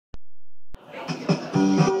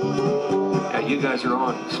Yeah, you guys are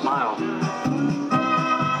on. Smile.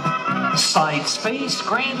 Side space,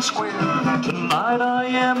 grand square. Tonight I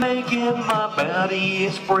am making, my body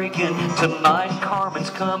is breaking. Tonight Carmen's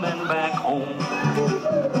coming back home.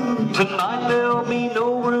 Tonight there'll be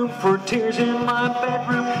no room for tears in my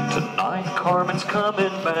bedroom. Tonight Carmen's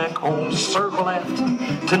coming back home. Circle left.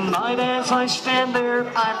 Tonight as I stand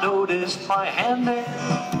there, I noticed my hand there.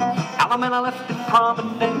 Element I left in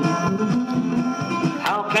promenade.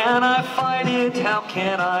 How can I fight it? How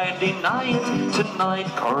can I deny it? Tonight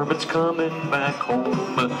Carmen's coming back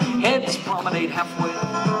home. Heads promenade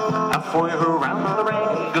halfway around the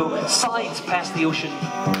ring. Go sides past the ocean.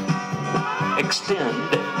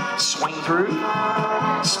 Extend, swing through,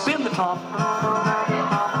 spin the top.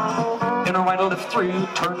 In a right or left through,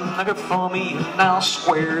 turn like a foamy, now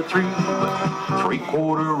square through.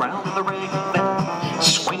 3/4 round the ring.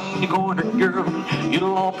 Swing your corner, girl,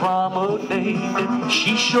 you'll all promenade.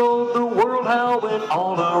 She showed the world how an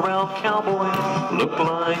all-around cowboy looked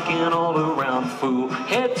like an all-around fool.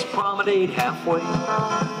 Heads promenade halfway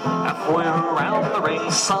around the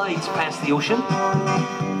ring. Sides past the ocean.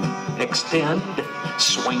 Extend,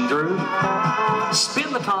 swing through,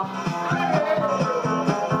 spin the top.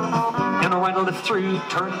 In a right or left through,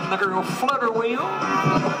 turn the girl, flutter wheel.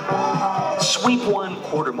 Sweep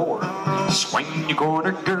 1/4 more. Swing your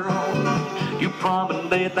corner, girl. You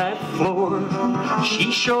promenade that floor.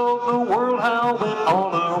 She showed the world how an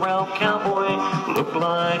all-around cowboy looked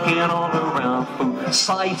like an all-around fool.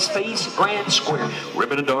 Side space, grand square.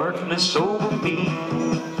 Ribbon of darkness over me.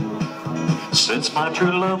 Since my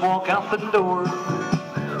true love walked out the door.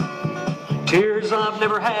 Tears I've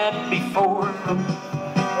never had before.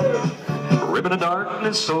 Ribbon of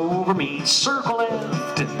darkness over me. Circle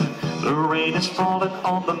left. The rain is falling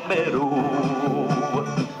on the meadow.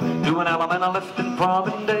 Do an element I left in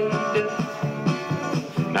promenade.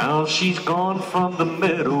 Now she's gone from the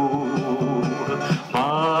meadow.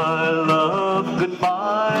 My love,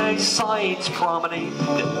 goodbye. Sides promenade.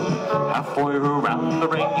 Halfway around the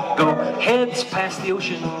ring you go. Heads past the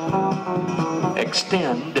ocean.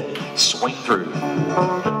 Extend, swing through.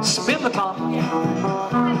 Spin the top.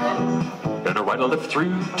 And a right or left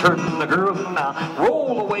through, turn the girl now.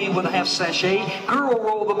 Roll away with a half sachet. Girl,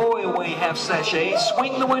 roll the boy away, half sachet.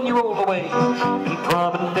 Swing the one you roll away. And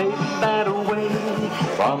promenade that away.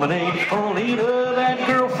 Promenade Paulina, that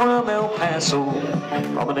girl from El Paso.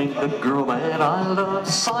 Promenade the girl that I love.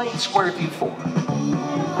 Side square through 4.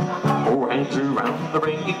 4 hands around the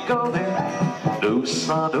ring, you go there. Do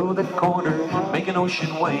sado that corner, make an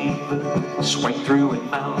ocean wave. Swing through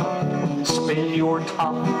and now. Spin your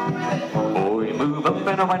top. Boy, move up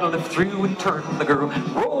and a right or left through and turn the girl.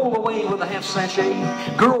 Roll away with a half sachet.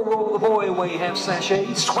 Girl, roll the boy away, half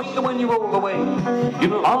sachet. Swing the one you roll away.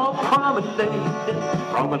 You'll all promenade.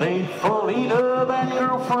 Promenade Paulina, that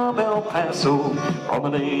girl from El Paso.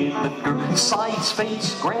 Promenade that girl. Sides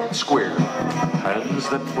face, grand square. Hands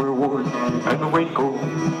that were worn and wrinkled.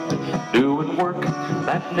 Doing work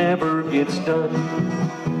that never gets done.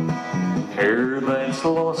 Hair that's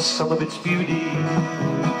lost some of its beauty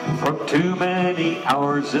from too many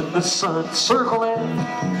hours in the sun. Circle it,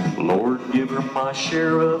 Lord, give her my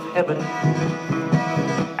share of heaven.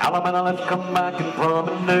 Element I left, come back and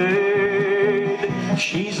promenade.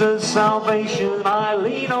 She's a salvation I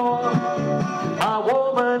lean on. My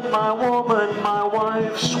woman, my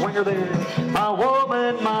wife, swing her there. My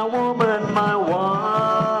woman,